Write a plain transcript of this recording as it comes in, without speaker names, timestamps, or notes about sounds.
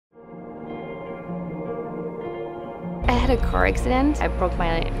I had a car accident. I broke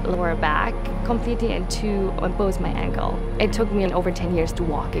my lower back completely and on both my ankle. It took me over 10 years to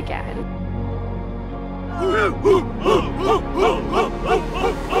walk again.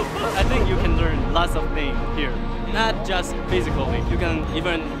 I think you can learn lots of things here. Not just physically, you can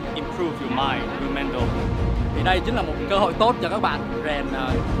even improve your mind, your mental. Thì đây chính là một cơ hội tốt cho các bạn rèn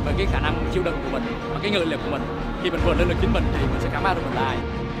về cái khả năng chịu đựng của mình và cái nghị lực của mình. Khi mình vượt lên được chính mình thì mình sẽ khám phá được mình là ai.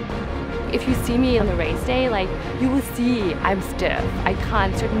 If you see me on the race day, like, you will see I'm stiff. I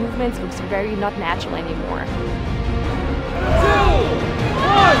can't. Certain movements looks very not natural anymore. 2,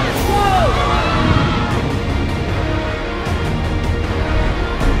 1, go!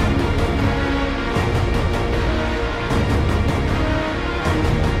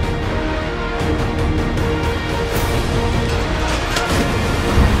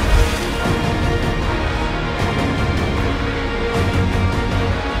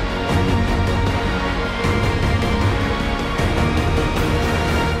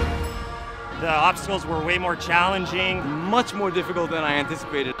 The obstacles were way more challenging. Much more difficult than I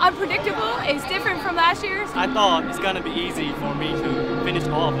anticipated. Unpredictable. It's different from last year's. I thought it's gonna be easy for me to finish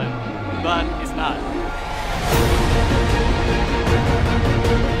all of them, but it's not.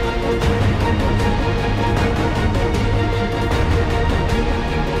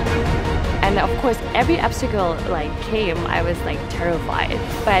 And of course, every obstacle came, I was terrified.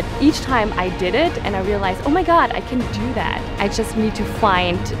 But each time I did it and I realized, oh my God, I can do that. I just need to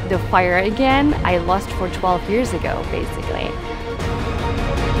find the fire again. I lost for 12 years ago, basically.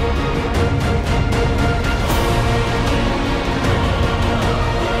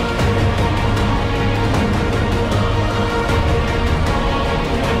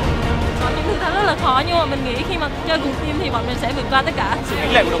 Khó nhưng mà mình nghĩ khi mà chơi cùng team thì bọn mình sẽ vượt qua tất cả. Sự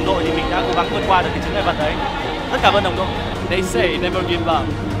khích lệ của đồng đội thì mình đã cố gắng vượt qua được cái chướng ngại vật đấy. Rất cảm ơn đồng đội. They say never give up,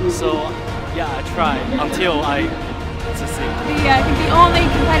 so yeah, I tried until I succeed. The only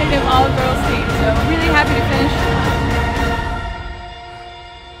competitive all-girls team, so I'm really happy to finish.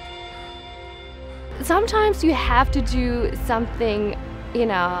 Sometimes you have to do something,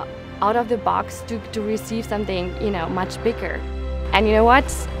 out of the box to receive something, much bigger. And you know what?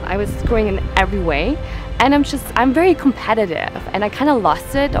 I was growing in every way, and I'm very competitive, and I kind of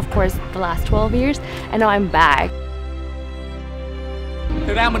lost it, of course, the last 12 years, and now I'm back.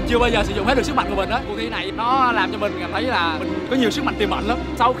 Thực ra mình chưa bao giờ sử dụng hết được sức mạnh của mình đó. Cuộc thi này nó làm cho mình cảm thấy là mình có nhiều sức mạnh tiềm ẩn lắm.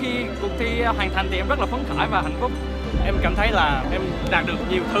 Sau khi cuộc thi hoàn thành thì em rất là phấn khởi và hạnh phúc. Em cảm thấy là em đạt được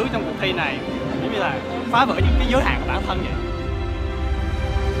nhiều thứ trong cuộc thi này, giống như là phá vỡ những cái giới hạn của bản thân vậy.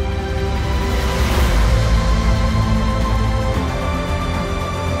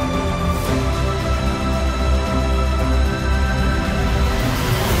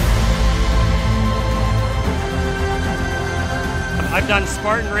 I've done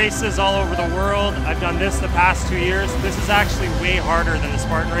Spartan races all over the world. I've done this the past 2 years. This is actually way harder than the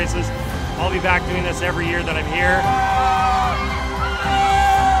Spartan races. I'll be back doing this every year that I'm here.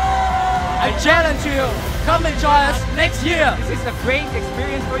 I challenge you, come and join us next year. This is a great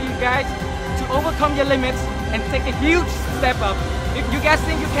experience for you guys to overcome your limits and take a huge step up. If you guys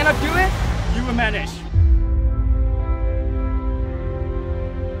think you cannot do it, you will manage.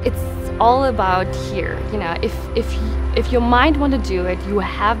 It's all about here, if your mind want to do it, you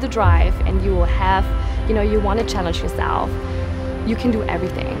have the drive and you will have, you want to challenge yourself, you can do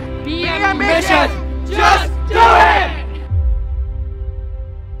everything. Be ambitious, just do it!